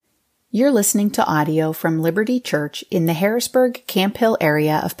You're listening to audio from Liberty Church in the Harrisburg Camp Hill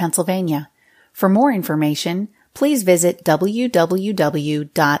area of Pennsylvania. For more information, please visit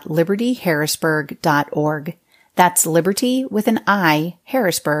www.libertyharrisburg.org. That's liberty with an I,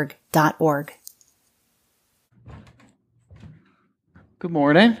 harrisburg.org. Good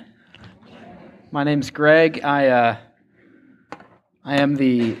morning. My name's Greg. I am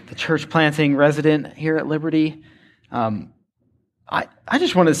the church planting resident here at Liberty. I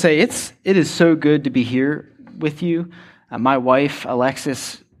just want to say it is so good to be here with you. My wife,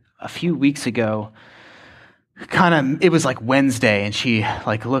 Alexis, a few weeks ago, it was like Wednesday, and she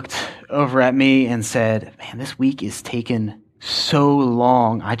looked over at me and said, "Man, this week is taking so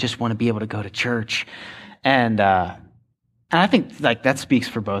long. I just want to be able to go to church." And I think that speaks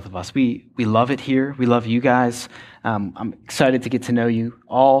for both of us. We love it here. We love you guys. I'm excited to get to know you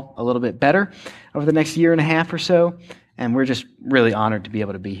all a little bit better over the next year and a half or so. And we're just really honored to be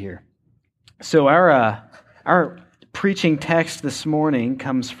able to be here. So our preaching text this morning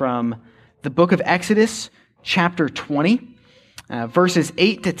comes from the book of Exodus, chapter 20, verses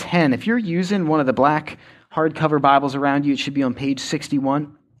 8 to 10. If you're using one of the black hardcover Bibles around you, it should be on page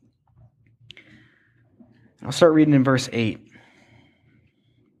 61. I'll start reading in verse 8.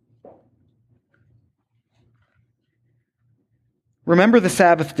 Remember the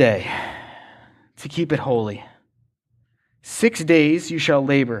Sabbath day to keep it holy. 6 days you shall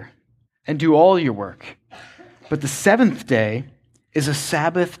labor and do all your work, but the seventh day is a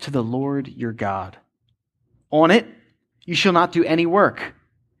Sabbath to the Lord your God. On it you shall not do any work,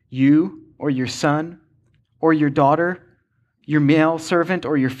 you or your son or your daughter, your male servant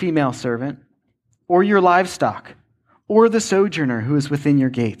or your female servant, or your livestock, or the sojourner who is within your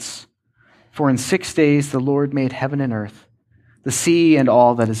gates. For in 6 days the Lord made heaven and earth, the sea and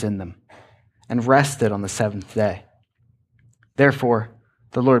all that is in them, and rested on the seventh day. Therefore,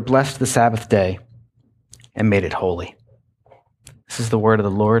 the Lord blessed the Sabbath day and made it holy. This is the word of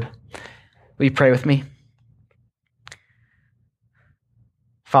the Lord. Will you pray with me?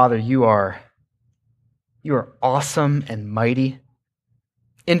 Father, you are awesome and mighty,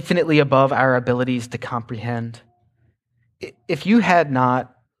 infinitely above our abilities to comprehend. If you had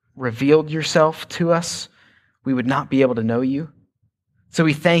not revealed yourself to us, we would not be able to know you. So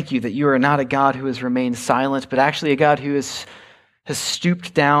we thank you that you are not a God who has remained silent, but actually a God who has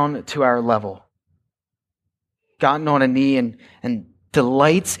stooped down to our level, gotten on a knee and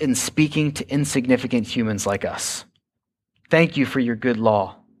delights in speaking to insignificant humans like us. Thank you for your good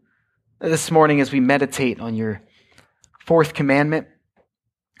law. This morning, as we meditate on your fourth commandment,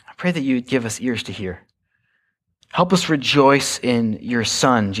 I pray that you would give us ears to hear. Help us rejoice in your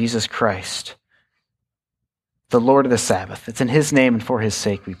Son, Jesus Christ, the Lord of the Sabbath. It's in his name and for his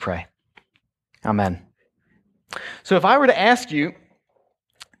sake we pray. Amen. So if I were to ask you,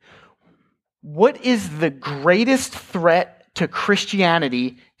 what is the greatest threat to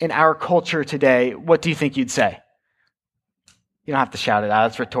Christianity in our culture today, what do you think you'd say? You don't have to shout it out,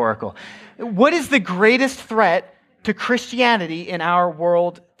 it's rhetorical. What is the greatest threat to Christianity in our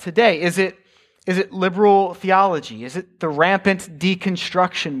world today? Is it liberal theology? Is it the rampant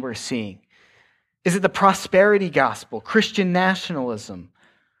deconstruction we're seeing? Is it the prosperity gospel, Christian nationalism,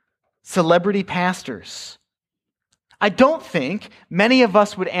 celebrity pastors? I don't think many of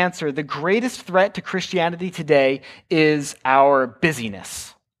us would answer the greatest threat to Christianity today is our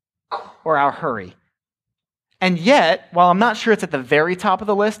busyness or our hurry. And yet, while I'm not sure it's at the very top of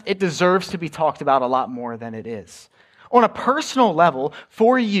the list, it deserves to be talked about a lot more than it is. On a personal level,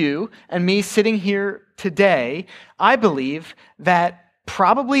 for you and me sitting here today, I believe that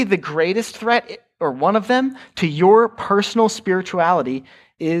probably the greatest threat, or one of them, to your personal spirituality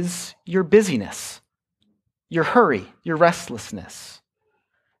is your busyness, your hurry, your restlessness.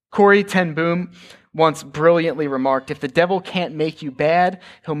 Corrie ten Boom once brilliantly remarked, if the devil can't make you bad,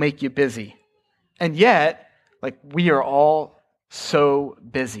 he'll make you busy. And yet, we are all so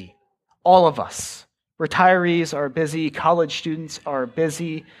busy. All of us. Retirees are busy, college students are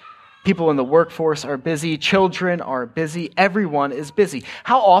busy, people in the workforce are busy, children are busy, everyone is busy.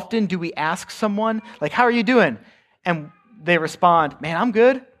 How often do we ask someone, how are you doing? And they respond, man, I'm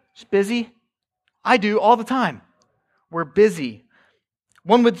good, just busy. I do all the time. We're busy.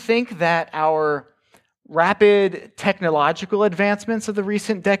 One would think that our rapid technological advancements of the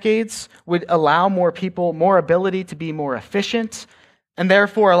recent decades would allow more people more ability to be more efficient and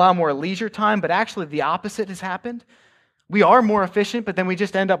therefore allow more leisure time, but actually the opposite has happened. We are more efficient, but then we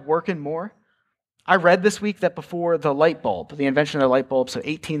just end up working more. I read this week that before the light bulb, the invention of the light bulb, so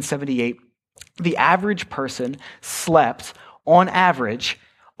 1878, the average person slept, on average,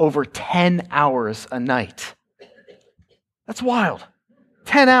 over 10 hours a night. That's wild.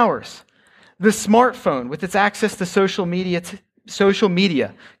 10 hours. The smartphone with its access to social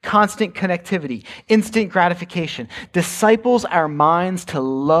media, constant connectivity, instant gratification, disciples our minds to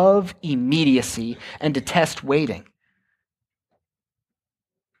love immediacy and detest waiting.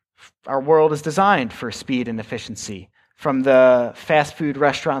 Our world is designed for speed and efficiency, from the fast food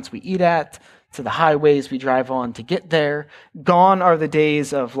restaurants we eat at to the highways we drive on to get there. Gone are the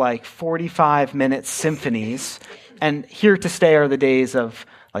days of 45-minute symphonies, and here to stay are the days of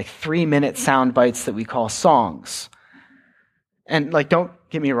 3-minute sound bites that we call songs. And don't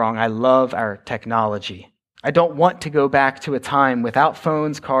get me wrong, I love our technology. I don't want to go back to a time without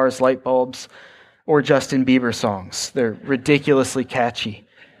phones, cars, light bulbs, or Justin Bieber songs. They're ridiculously catchy.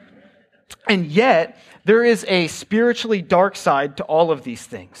 And yet, there is a spiritually dark side to all of these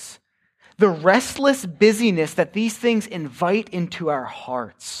things. The restless busyness that these things invite into our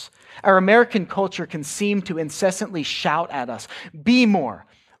hearts. Our American culture can seem to incessantly shout at us, be more,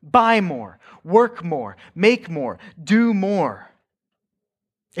 buy more, work more, make more, do more.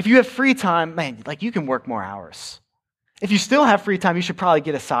 If you have free time, man, you can work more hours. If you still have free time, you should probably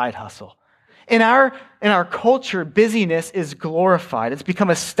get a side hustle. In our culture, busyness is glorified. It's become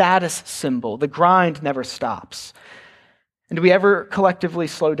a status symbol. The grind never stops. And do we ever collectively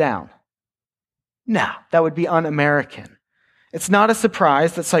slow down? No, that would be un-American. It's not a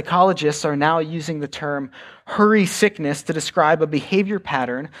surprise that psychologists are now using the term hurry sickness to describe a behavior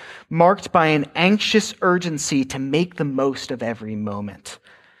pattern marked by an anxious urgency to make the most of every moment.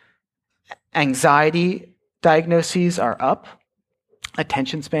 Anxiety diagnoses are up.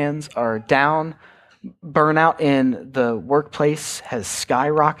 Attention spans are down. Burnout in the workplace has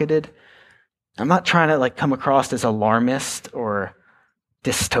skyrocketed. I'm not trying to come across as alarmist or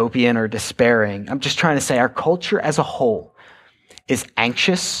dystopian or despairing. I'm just trying to say our culture as a whole is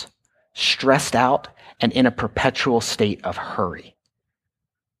anxious, stressed out, and in a perpetual state of hurry.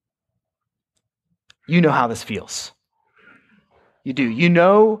 You know how this feels. You do. You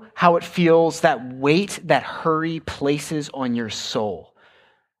know how it feels, that weight that hurry places on your soul.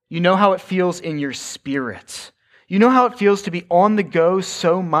 You know how it feels in your spirit. You know how it feels to be on the go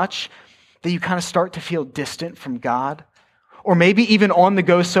so much that you kind of start to feel distant from God. Or maybe even on the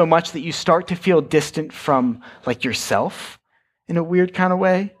go so much that you start to feel distant from yourself in a weird kind of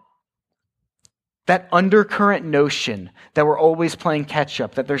way. That undercurrent notion that we're always playing catch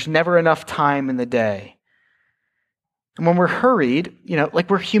up, that there's never enough time in the day. And when we're hurried,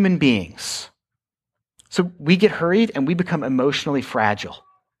 we're human beings. So we get hurried and we become emotionally fragile,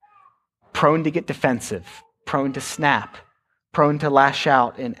 prone to get defensive, prone to snap, prone to lash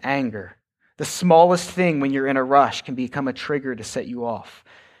out in anger. The smallest thing when you're in a rush can become a trigger to set you off.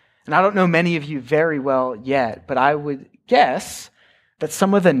 And I don't know many of you very well yet, but I would guess that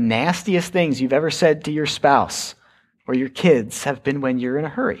some of the nastiest things you've ever said to your spouse or your kids have been when you're in a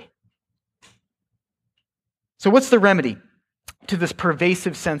hurry. So what's the remedy to this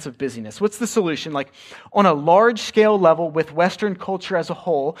pervasive sense of busyness? What's the solution? On a large scale level with Western culture as a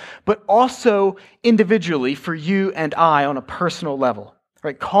whole, but also individually for you and I on a personal level.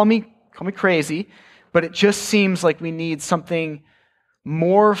 Right? Call me crazy, but it just seems like we need something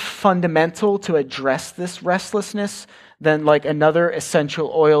more fundamental to address this restlessness than another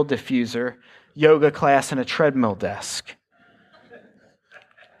essential oil diffuser, yoga class, and a treadmill desk.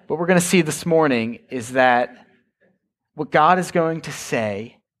 What we're going to see this morning is that what God is going to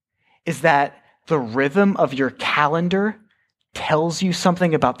say is that the rhythm of your calendar tells you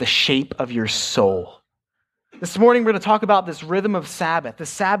something about the shape of your soul. This morning, we're going to talk about this rhythm of Sabbath. The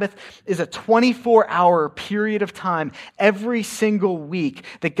Sabbath is a 24-hour period of time every single week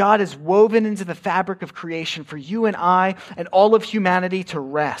that God has woven into the fabric of creation for you and I and all of humanity to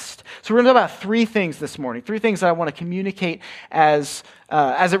rest. So we're going to talk about three things this morning, three things that I want to communicate as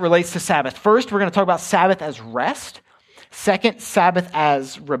it relates to Sabbath. First, we're going to talk about Sabbath as rest. Second, Sabbath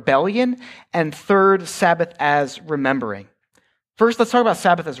as rebellion. And third, Sabbath as remembering. First, let's talk about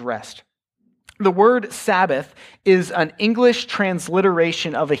Sabbath as rest. The word Sabbath is an English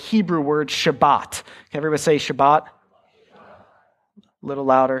transliteration of a Hebrew word, Shabbat. Can everybody say Shabbat? A little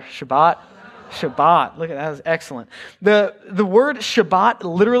louder. Shabbat. Shabbat. Look at that. That's excellent. The word Shabbat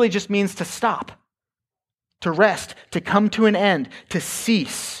literally just means to stop, to rest, to come to an end, to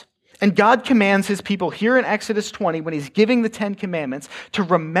cease. And God commands his people here in Exodus 20, when he's giving the 10 Commandments, to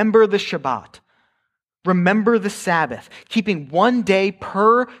remember the Shabbat. Remember the Sabbath, keeping 1 day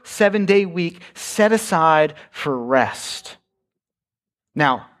per 7-day week set aside for rest.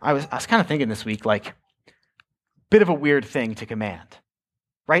 Now, I was kind of thinking this week, bit of a weird thing to command,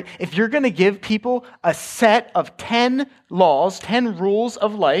 right? If you're going to give people a set of 10 laws, 10 rules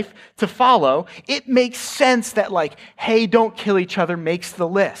of life to follow, it makes sense that like, hey, don't kill each other makes the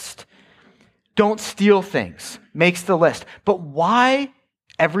list. Don't steal things makes the list. But why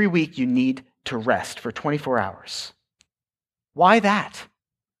every week you need to rest for 24 hours? Why that?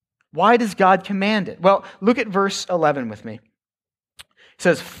 Why does God command it? Well, look at verse 11 with me. It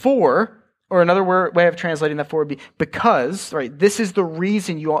says, for, or another way of translating that for would be because, right? This is the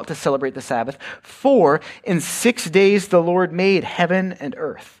reason you ought to celebrate the Sabbath. For in 6 days the Lord made heaven and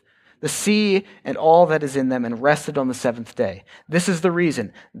earth, the sea and all that is in them, and rested on the seventh day. This is the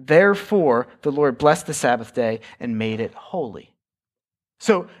reason. Therefore, the Lord blessed the Sabbath day and made it holy.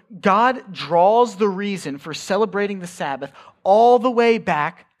 So God draws the reason for celebrating the Sabbath all the way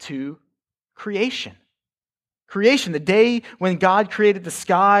back to creation. Creation, the day when God created the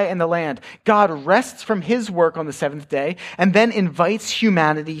sky and the land. God rests from his work on the seventh day and then invites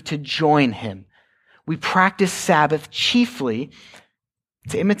humanity to join him. We practice Sabbath chiefly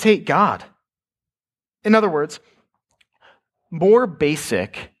to imitate God. In other words, more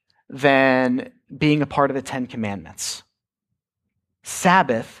basic than being a part of the Ten Commandments.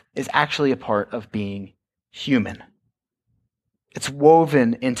 Sabbath is actually a part of being human. It's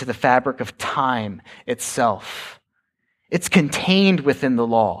woven into the fabric of time itself. It's contained within the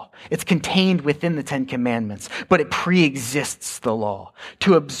law. It's contained within the Ten Commandments, but it pre-exists the law.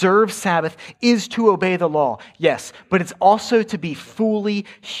 To observe Sabbath is to obey the law, yes, but it's also to be fully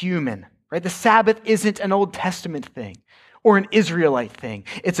human, right? The Sabbath isn't an Old Testament thing or an Israelite thing.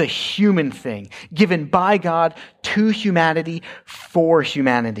 It's a human thing given by God to humanity for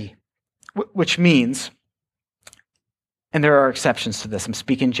humanity, which means, and there are exceptions to this, I'm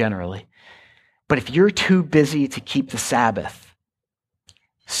speaking generally, but if you're too busy to keep the Sabbath,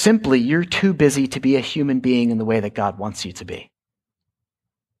 simply you're too busy to be a human being in the way that God wants you to be.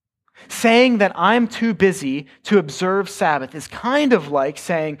 Saying that I'm too busy to observe Sabbath is kind of like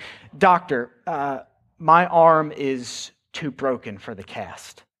saying, doctor, my arm is too broken for the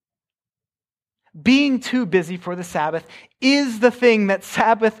cast. Being too busy for the Sabbath is the thing that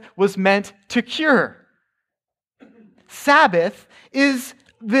Sabbath was meant to cure. Sabbath is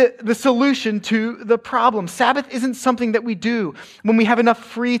the solution to the problem. Sabbath isn't something that we do when we have enough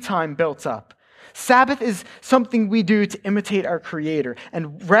free time built up. Sabbath is something we do to imitate our Creator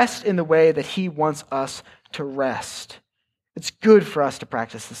and rest in the way that He wants us to rest. It's good for us to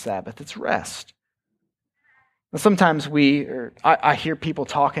practice the Sabbath. It's rest. Now, sometimes I hear people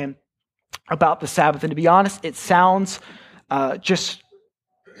talking about the Sabbath, and to be honest, it sounds just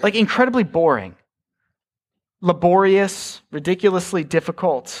like incredibly boring, laborious, ridiculously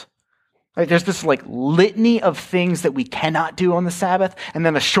difficult. Like, there's this like litany of things that we cannot do on the Sabbath, and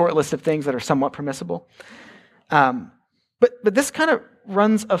then a short list of things that are somewhat permissible. But this kind of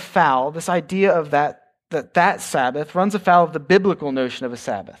runs afoul, this idea of that Sabbath runs afoul of the biblical notion of a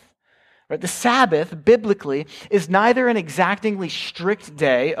Sabbath. Right? The Sabbath, biblically, is neither an exactingly strict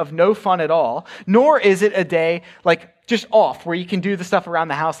day of no fun at all, nor is it a day like just off, where you can do the stuff around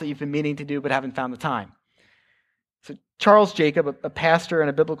the house that you've been meaning to do but haven't found the time. So Charles Jacob, a pastor and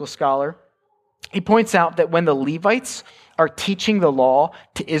a biblical scholar, he points out that when the Levites are teaching the law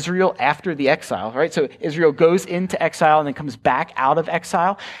to Israel after the exile, right? So Israel goes into exile and then comes back out of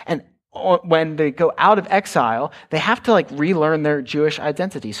exile, and when they go out of exile, they have to relearn their Jewish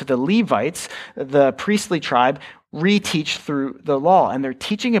identity. So the Levites, the priestly tribe, reteach through the law, and they're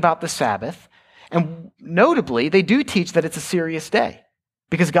teaching about the Sabbath. And notably, they do teach that it's a serious day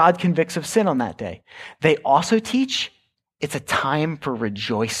because God convicts of sin on that day. They also teach it's a time for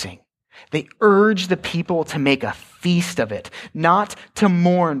rejoicing. They urge the people to make a feast of it, not to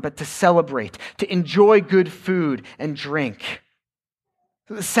mourn, but to celebrate, to enjoy good food and drink.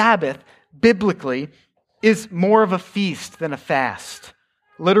 The Sabbath, biblically, is more of a feast than a fast,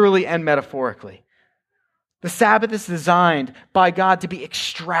 literally and metaphorically. The Sabbath is designed by God to be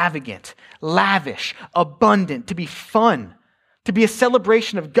extravagant, lavish, abundant, to be fun, to be a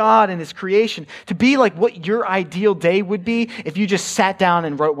celebration of God and His creation, to be like what your ideal day would be if you just sat down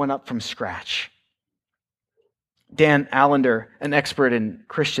and wrote one up from scratch. Dan Allender, an expert in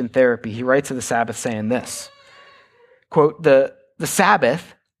Christian therapy, he writes of the Sabbath saying this, quote, The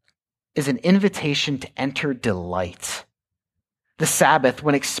Sabbath is an invitation to enter delight. The Sabbath,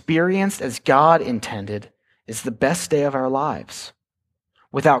 when experienced as God intended, is the best day of our lives.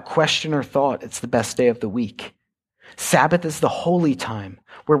 Without question or thought, it's the best day of the week. Sabbath is the holy time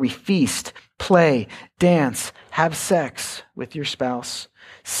where we feast, play, dance, have sex with your spouse,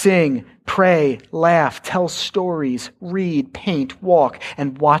 sing, pray, laugh, tell stories, read, paint, walk,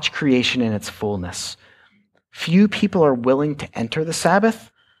 and watch creation in its fullness. Few people are willing to enter the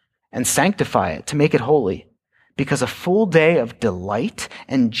Sabbath and sanctify it to make it holy, because a full day of delight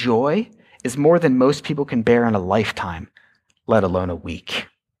and joy is more than most people can bear in a lifetime, let alone a week.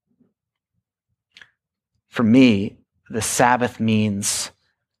 For me, the Sabbath means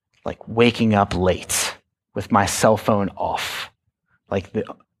like waking up late with my cell phone off. Like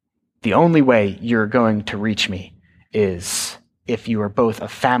the only way you're going to reach me is if you are both a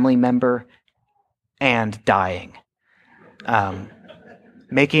family member and dying.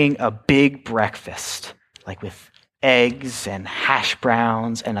 Making a big breakfast, like with eggs and hash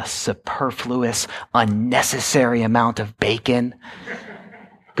browns and a superfluous, unnecessary amount of bacon.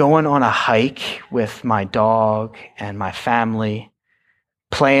 Going on a hike with my dog and my family.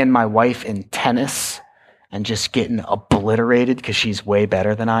 Playing my wife in tennis and just getting obliterated because she's way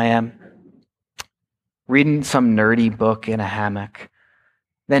better than I am. Reading some nerdy book in a hammock.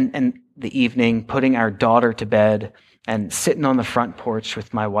 Then in the evening, putting our daughter to bed and sitting on the front porch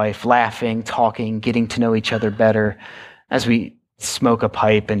with my wife, laughing, talking, getting to know each other better as we smoke a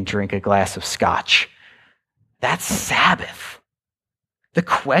pipe and drink a glass of scotch. That's Sabbath. The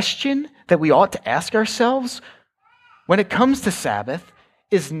question that we ought to ask ourselves when it comes to Sabbath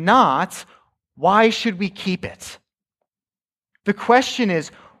is not, why should we keep it? The question is,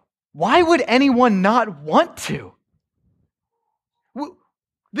 why would anyone not want to?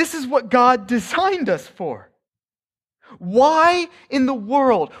 This is what God designed us for. Why in the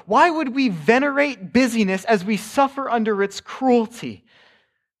world? Why would we venerate busyness as we suffer under its cruelty?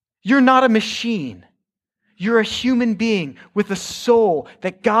 You're not a machine. You're a human being with a soul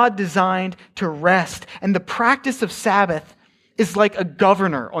that God designed to rest. And the practice of Sabbath is like a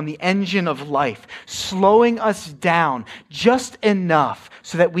governor on the engine of life, slowing us down just enough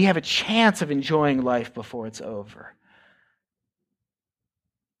so that we have a chance of enjoying life before it's over.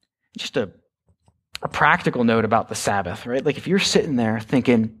 Just a practical note about the Sabbath, right? Like if you're sitting there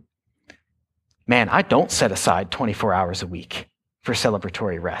thinking, man, I don't set aside 24 hours a week for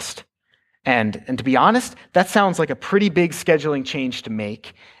celebratory rest. And to be honest, that sounds like a pretty big scheduling change to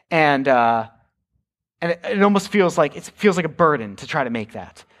make. And it almost feels like a burden to try to make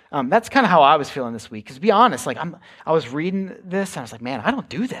that. That's kind of how I was feeling this week. Because to be honest, like I was reading this and I was like, man, I don't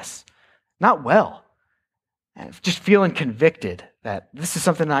do this. Not well. And just feeling convicted that this is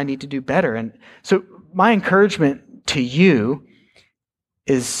something I need to do better. And so my encouragement to you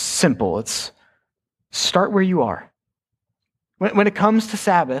is simple. It's start where you are. When it comes to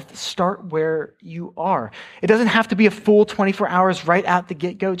Sabbath, start where you are. It doesn't have to be a full 24 hours right out the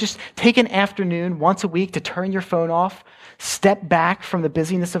get-go. Just take an afternoon once a week to turn your phone off, step back from the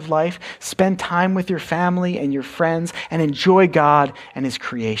busyness of life, spend time with your family and your friends, and enjoy God and His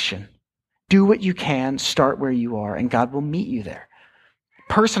creation. Do what you can, start where you are, and God will meet you there.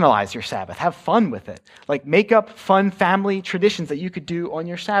 Personalize your Sabbath. Have fun with it. Like make up fun family traditions that you could do on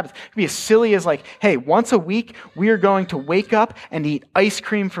your Sabbath. It could be as silly as like, hey, once a week we are going to wake up and eat ice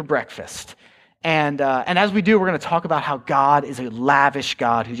cream for breakfast. And as we do, we're going to talk about how God is a lavish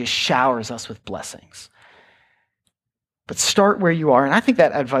God who just showers us with blessings. But start where you are. And I think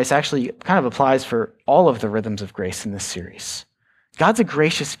that advice actually kind of applies for all of the rhythms of grace in this series. God's a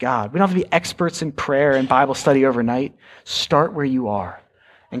gracious God. We don't have to be experts in prayer and Bible study overnight. Start where you are.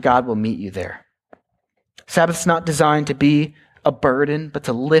 And God will meet you there. Sabbath's not designed to be a burden, but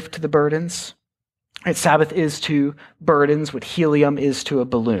to lift the burdens. Right? Sabbath is to burdens what helium is to a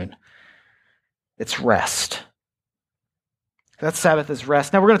balloon. It's rest. That's Sabbath as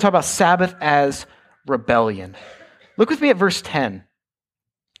rest. Now we're going to talk about Sabbath as rebellion. Look with me at verse 10.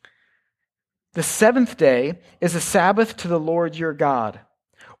 The seventh day is a Sabbath to the Lord your God.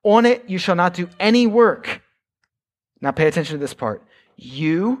 On it you shall not do any work. Now pay attention to this part.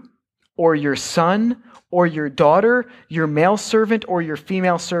 You or your son or your daughter, your male servant or your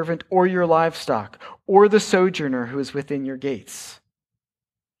female servant or your livestock or the sojourner who is within your gates.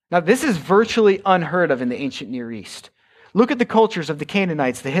 Now this is virtually unheard of in the ancient Near East. Look at the cultures of the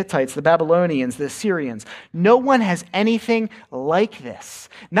Canaanites, the Hittites, the Babylonians, the Assyrians. No one has anything like this.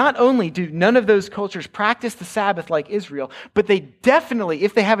 Not only do none of those cultures practice the Sabbath like Israel, but they definitely,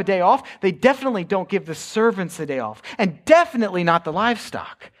 if they have a day off, they definitely don't give the servants a day off, and definitely not the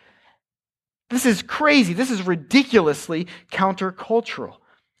livestock. This is crazy. This is ridiculously countercultural.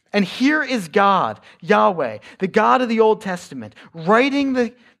 And here is God, Yahweh, the God of the Old Testament, writing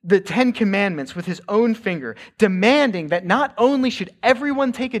the Ten Commandments with his own finger, demanding that not only should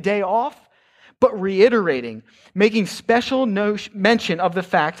everyone take a day off, but reiterating, making special mention of the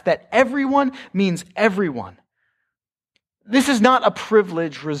fact that everyone means everyone. This is not a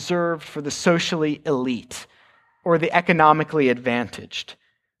privilege reserved for the socially elite or the economically advantaged.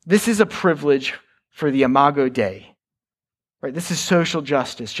 This is a privilege for the Imago Dei, Right? This is social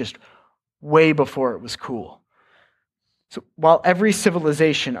justice just way before it was cool. So while every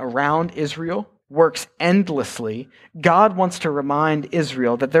civilization around Israel works endlessly, God wants to remind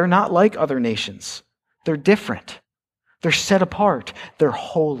Israel that they're not like other nations. They're different. They're set apart. They're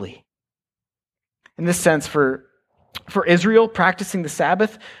holy. In this sense, for Israel, practicing the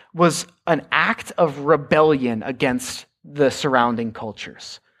Sabbath was an act of rebellion against the surrounding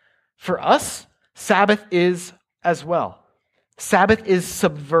cultures. For us, Sabbath is as well. Sabbath is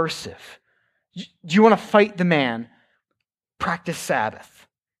subversive. Do you want to fight the man? Practice Sabbath.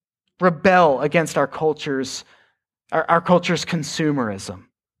 Rebel against our culture's consumerism.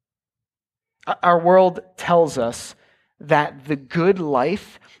 Our world tells us that the good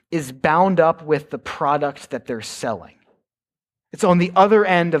life is bound up with the product that they're selling. It's on the other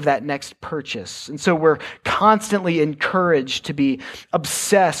end of that next purchase. And so we're constantly encouraged to be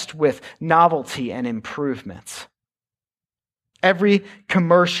obsessed with novelty and improvements. Every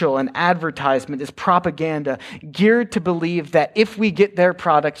commercial and advertisement is propaganda geared to believe that if we get their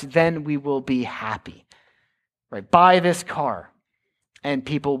product, then we will be happy. Right? Buy this car, and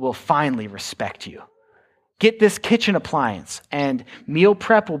people will finally respect you. Get this kitchen appliance, and meal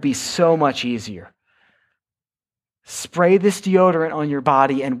prep will be so much easier. Spray this deodorant on your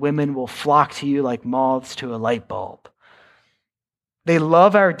body, and women will flock to you like moths to a light bulb. They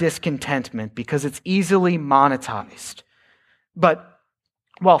love our discontentment because it's easily monetized. But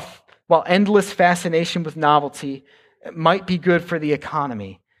while endless fascination with novelty might be good for the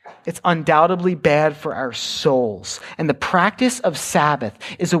economy, it's undoubtedly bad for our souls. And the practice of Sabbath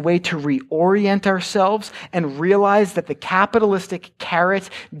is a way to reorient ourselves and realize that the capitalistic carrot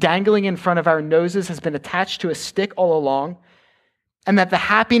dangling in front of our noses has been attached to a stick all along, and that the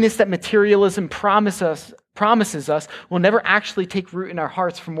happiness that materialism promises us will never actually take root in our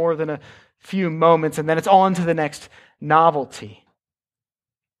hearts for more than a few moments, and then it's on to the next novelty.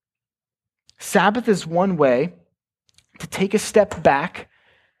 Sabbath is one way to take a step back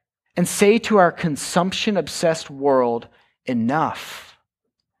and say to our consumption-obsessed world, enough.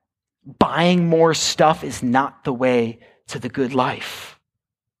 Buying more stuff is not the way to the good life.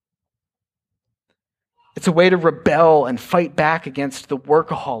 It's a way to rebel and fight back against the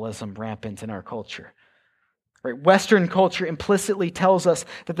workaholism rampant in our culture. Right? Western culture implicitly tells us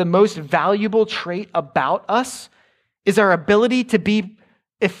that the most valuable trait about us is our ability to be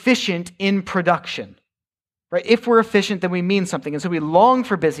efficient in production. Right? If we're efficient, then we mean something. And so we long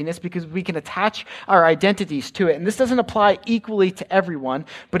for busyness because we can attach our identities to it. And this doesn't apply equally to everyone,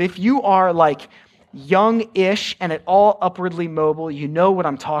 but if you are like young-ish and at all upwardly mobile, you know what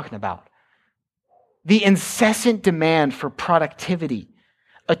I'm talking about. The incessant demand for productivity,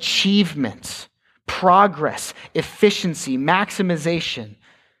 achievement, progress, efficiency, maximization,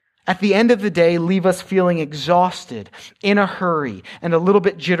 at the end of the day, leave us feeling exhausted, in a hurry, and a little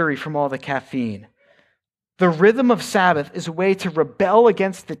bit jittery from all the caffeine. The rhythm of Sabbath is a way to rebel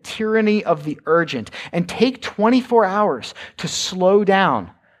against the tyranny of the urgent and take 24 hours to slow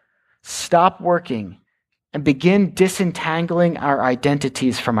down, stop working, and begin disentangling our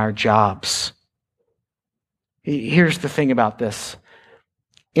identities from our jobs. Here's the thing about this.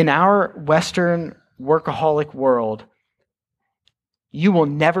 In our Western workaholic world, you will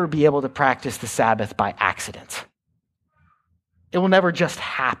never be able to practice the Sabbath by accident. It will never just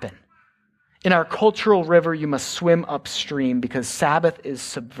happen. In our cultural river, you must swim upstream because Sabbath is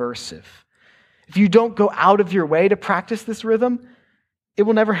subversive. If you don't go out of your way to practice this rhythm, it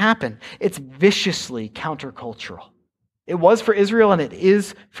will never happen. It's viciously countercultural. It was for Israel and it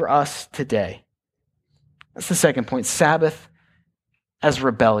is for us today. That's the second point, Sabbath as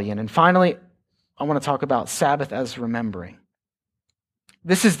rebellion. And finally, I want to talk about Sabbath as remembering.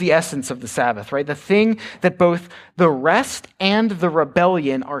 This is the essence of the Sabbath, right? The thing that both the rest and the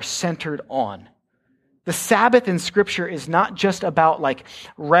rebellion are centered on. The Sabbath in Scripture is not just about like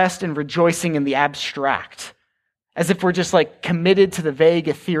rest and rejoicing in the abstract, as if we're just like committed to the vague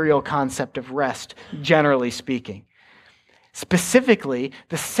ethereal concept of rest, generally speaking. Specifically,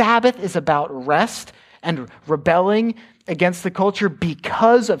 the Sabbath is about rest and rebelling against the culture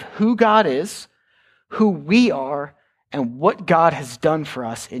because of who God is, who we are, and what God has done for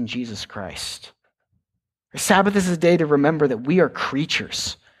us in Jesus Christ. Sabbath is a day to remember that we are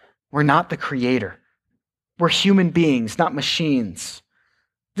creatures. We're not the creator. We're human beings, not machines.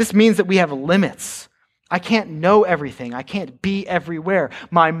 This means that we have limits. I can't know everything. I can't be everywhere.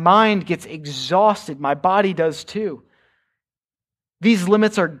 My mind gets exhausted. My body does too. These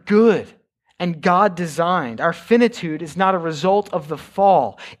limits are good and God designed. Our finitude is not a result of the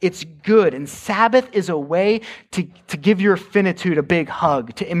fall. It's good. And Sabbath is a way to give your finitude a big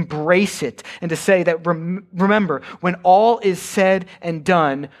hug, to embrace it, and to say that, remember, when all is said and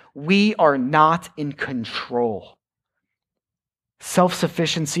done, we are not in control.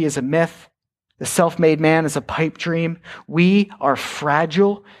 Self-sufficiency is a myth. The self-made man is a pipe dream. We are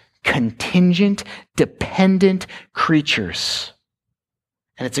fragile, contingent, dependent creatures.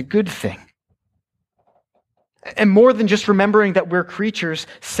 And it's a good thing. And more than just remembering that we're creatures,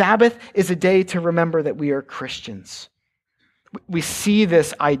 Sabbath is a day to remember that we are Christians. We see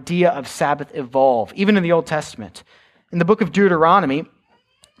this idea of Sabbath evolve, even in the Old Testament. In the book of Deuteronomy,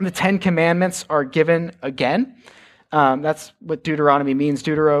 the 10 Commandments are given again. That's what Deuteronomy means.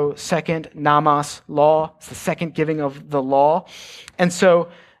 Deutero, second, namas, law. It's the second giving of the law. And so,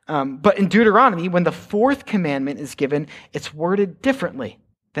 but in Deuteronomy, when the fourth commandment is given, it's worded differently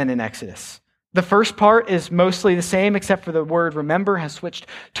than in Exodus. The first part is mostly the same, except for the word remember has switched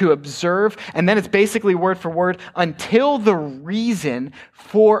to observe. And then it's basically word for word until the reason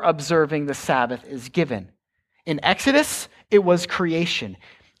for observing the Sabbath is given. In Exodus, it was creation.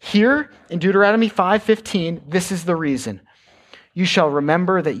 Here in Deuteronomy 5:15, this is the reason. You shall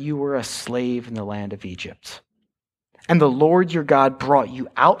remember that you were a slave in the land of Egypt. And the Lord your God brought you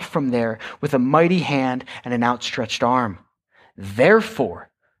out from there with a mighty hand and an outstretched arm. Therefore,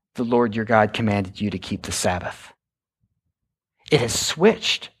 the Lord your God commanded you to keep the Sabbath. It has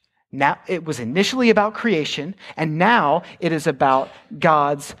switched. Now, it was initially about creation, and now it is about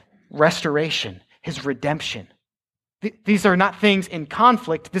God's restoration, his redemption. These are not things in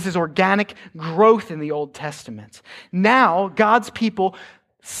conflict. This is organic growth in the Old Testament. Now, God's people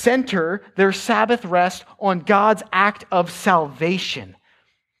center their Sabbath rest on God's act of salvation.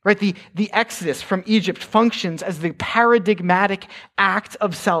 Right? The Exodus from Egypt functions as the paradigmatic act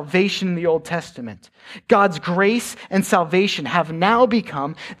of salvation in the Old Testament. God's grace and salvation have now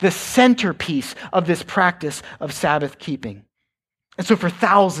become the centerpiece of this practice of Sabbath keeping. And so for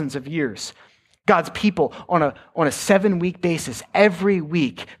thousands of years, God's people on a 7-week basis, every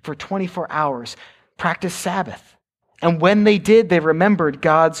week for 24 hours, practiced Sabbath. And when they did, they remembered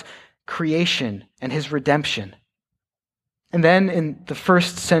God's creation and his redemption. And then in the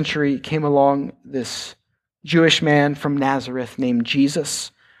first century came along this Jewish man from Nazareth named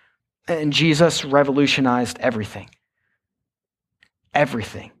Jesus. And Jesus revolutionized everything.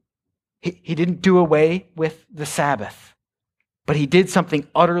 Everything. He didn't do away with the Sabbath, but he did something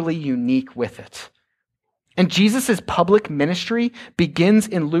utterly unique with it. And Jesus' public ministry begins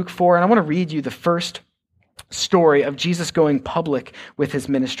in Luke 4. And I want to read you the first story of Jesus going public with his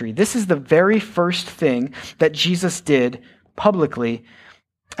ministry. This is the very first thing that Jesus did publicly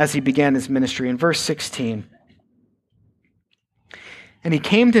as he began his ministry. In verse 16, and he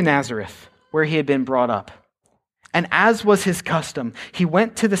came to Nazareth, where he had been brought up. And as was his custom, he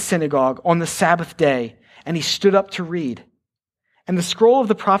went to the synagogue on the Sabbath day, and he stood up to read. And the scroll of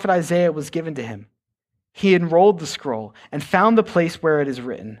the prophet Isaiah was given to him. He unrolled the scroll and found the place where it is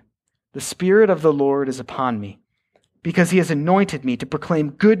written, "The Spirit of the Lord is upon me, because he has anointed me to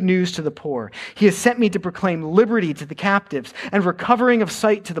proclaim good news to the poor. He has sent me to proclaim liberty to the captives and recovering of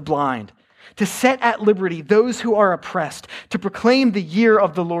sight to the blind, to set at liberty those who are oppressed, to proclaim the year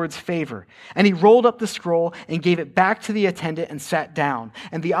of the Lord's favor." And he rolled up the scroll and gave it back to the attendant and sat down.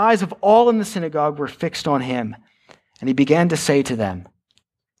 And the eyes of all in the synagogue were fixed on him. And he began to say to them,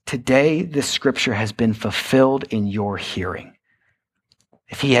 "Today this scripture has been fulfilled in your hearing."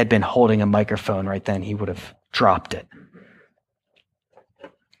 If he had been holding a microphone right then, he would have dropped it.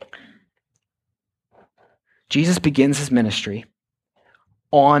 Jesus begins his ministry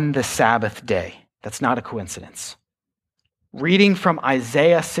on the Sabbath day. That's not a coincidence. Reading from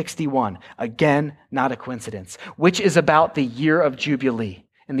Isaiah 61, again, not a coincidence, which is about the year of Jubilee.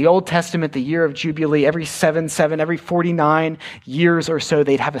 In the Old Testament, the year of Jubilee, every 49 years or so,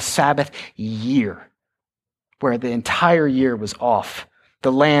 they'd have a Sabbath year where the entire year was off.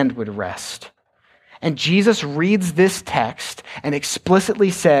 The land would rest. And Jesus reads this text and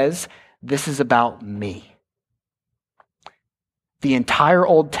explicitly says, "This is about me." The entire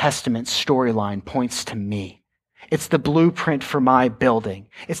Old Testament storyline points to me. It's the blueprint for my building.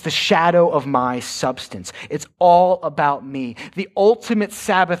 It's the shadow of my substance. It's all about me. The ultimate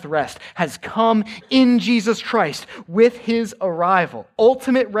Sabbath rest has come in Jesus Christ with his arrival.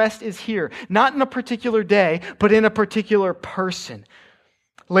 Ultimate rest is here, not in a particular day, but in a particular person.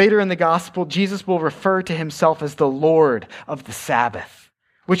 Later in the gospel, Jesus will refer to himself as the Lord of the Sabbath,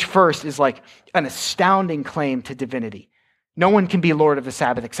 which first is like an astounding claim to divinity. No one can be Lord of the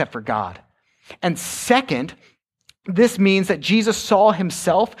Sabbath except for God. And second, This means that Jesus saw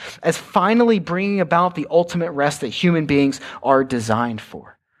himself as finally bringing about the ultimate rest that human beings are designed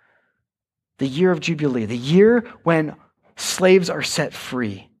for. The year of Jubilee, the year when slaves are set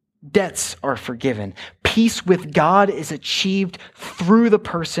free, debts are forgiven, peace with God is achieved through the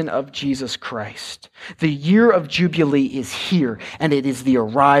person of Jesus Christ. The year of Jubilee is here, and it is the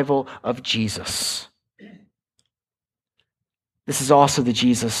arrival of Jesus. This is also the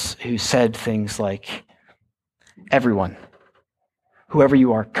Jesus who said things like, "Everyone, whoever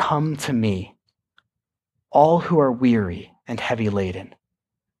you are, come to me, all who are weary and heavy laden.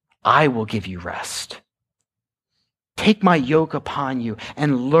 I will give you rest. Take my yoke upon you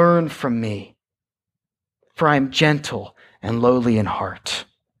and learn from me, for I am gentle and lowly in heart,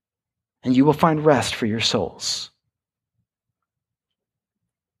 and you will find rest for your souls."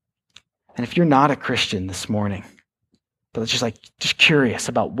 And if you're not a Christian this morning, but it's just curious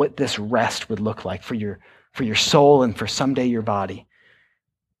about what this rest would look like for your soul and for someday your body,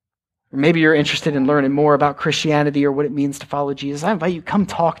 or maybe you're interested in learning more about Christianity or what it means to follow Jesus, I invite you, come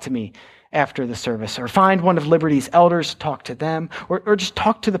talk to me after the service, or find one of Liberty's elders, talk to them, or just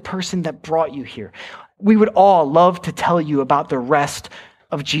talk to the person that brought you here. We would all love to tell you about the rest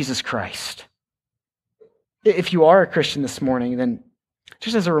of Jesus Christ. If you are a Christian this morning, then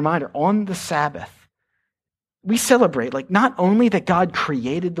just as a reminder, on the Sabbath, we celebrate not only that God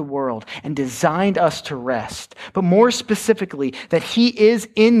created the world and designed us to rest, but more specifically that he is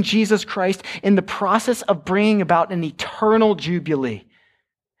in Jesus Christ in the process of bringing about an eternal jubilee,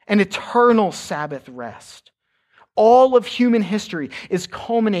 an eternal Sabbath rest. All of human history is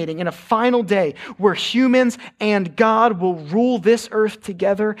culminating in a final day where humans and God will rule this earth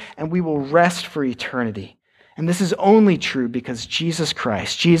together and we will rest for eternity. And this is only true because Jesus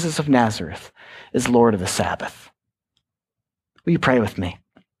Christ, Jesus of Nazareth, is Lord of the Sabbath. Will you pray with me?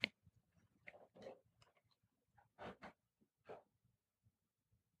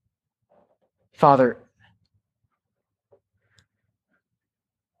 Father,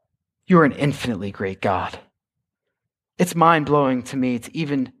 you are an infinitely great God. It's mind-blowing to me to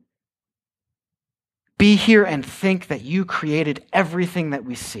even be here and think that you created everything that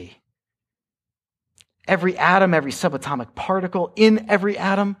we see. Every atom, every subatomic particle in every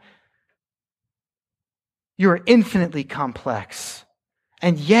atom. You are infinitely complex,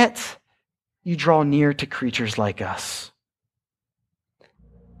 and yet you draw near to creatures like us.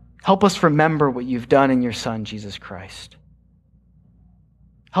 Help us remember what you've done in your Son, Jesus Christ.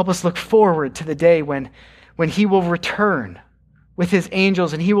 Help us look forward to the day when he will return with his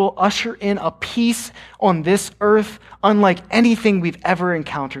angels and he will usher in a peace on this earth unlike anything we've ever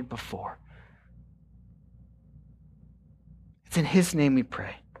encountered before. It's in his name we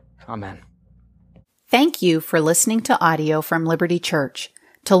pray. Amen. Thank you for listening to audio from Liberty Church.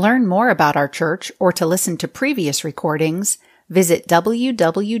 To learn more about our church or to listen to previous recordings, visit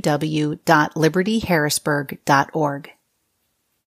www.libertyharrisburg.org.